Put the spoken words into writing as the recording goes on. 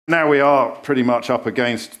Now we are pretty much up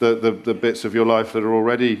against the bits of your life that are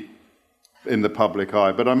already in the public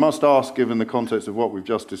eye. But I must ask, given the context of what we've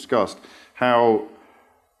just discussed, how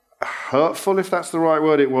hurtful, if that's the right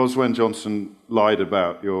word, it was when Johnson lied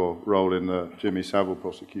about your role in the Jimmy Savile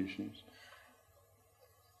prosecutions.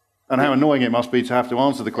 And how annoying it must be to have to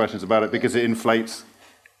answer the questions about it because it inflates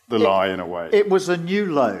the lie in a way. It was a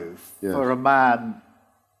new low for a man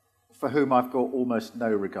for whom I've got almost no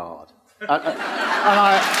regard. And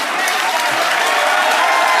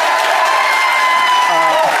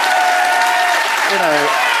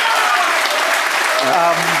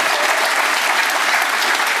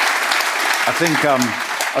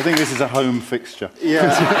I think this is a home fixture. Yeah.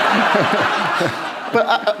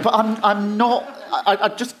 but I'm not. I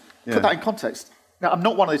just put that in context. Now, I'm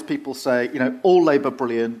not one of these people say, all Labour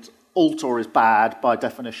brilliant, all Tories bad by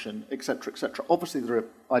definition, etc., etc. Obviously, there are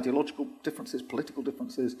ideological differences, political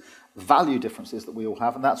differences, value differences that we all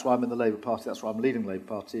have, and that's why I'm in the Labour Party. That's why I'm leading the Labour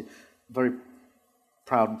Party. Very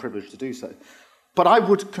proud and privileged to do so. But I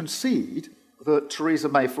would concede that Theresa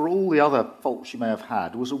May, for all the other faults she may have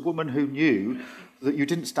had, was a woman who knew that you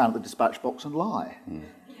didn't stand at the dispatch box and lie.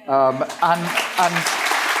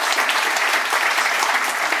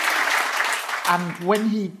 And when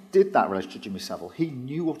he did that in relation to Jimmy Savile, he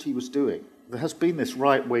knew what he was doing. There has been this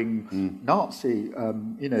right-wing Nazi,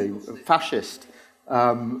 fascist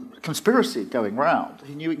conspiracy going round.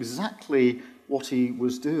 He knew exactly what he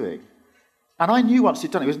was doing. And I knew once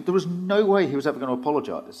he'd done it, there was no way he was ever going to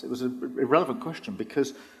apologise. It was an irrelevant question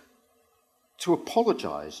because to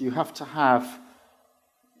apologise, you have to have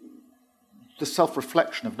the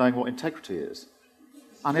self-reflection of knowing what integrity is.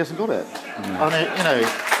 And he hasn't got it. And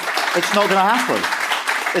it's not going to happen.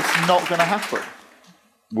 It's not going to happen.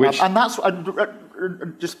 And that's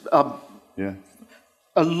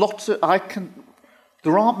a lot of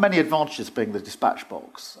there aren't many advantages to being the dispatch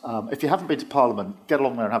box. If you haven't been to Parliament, get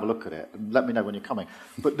along there and have a look at it, and let me know when you're coming.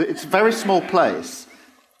 But it's a very small place.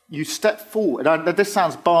 You step forward, and this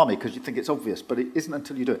sounds balmy because you think it's obvious, but it isn't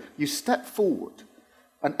until you do it. You step forward,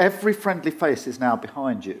 and every friendly face is now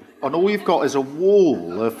behind you, and all you've got is a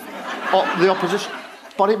wall of the opposition.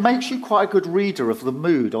 But it makes you quite a good reader of the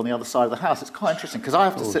mood on the other side of the house. It's quite interesting, because I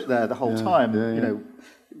have to sit there the whole time,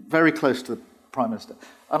 very close to the Prime Minister.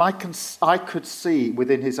 And I could see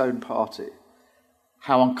within his own party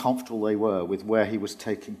how uncomfortable they were with where he was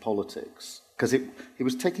taking politics. Because he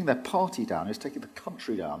was taking their party down, he was taking the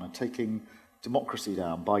country down and taking democracy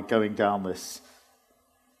down by going down this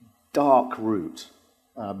dark route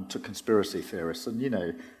to conspiracy theorists. And,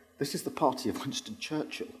 this is the party of Winston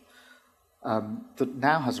Churchill. That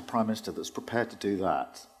now has a Prime Minister that's prepared to do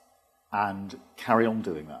that and carry on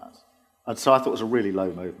doing that. And so I thought it was a really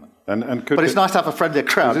low movement. But it's nice to have a friendlier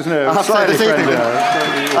crowd. Isn't it? Slightly friendlier.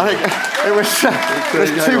 I think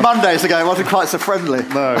it was 2 Mondays ago, it wasn't quite so friendly.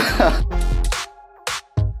 No.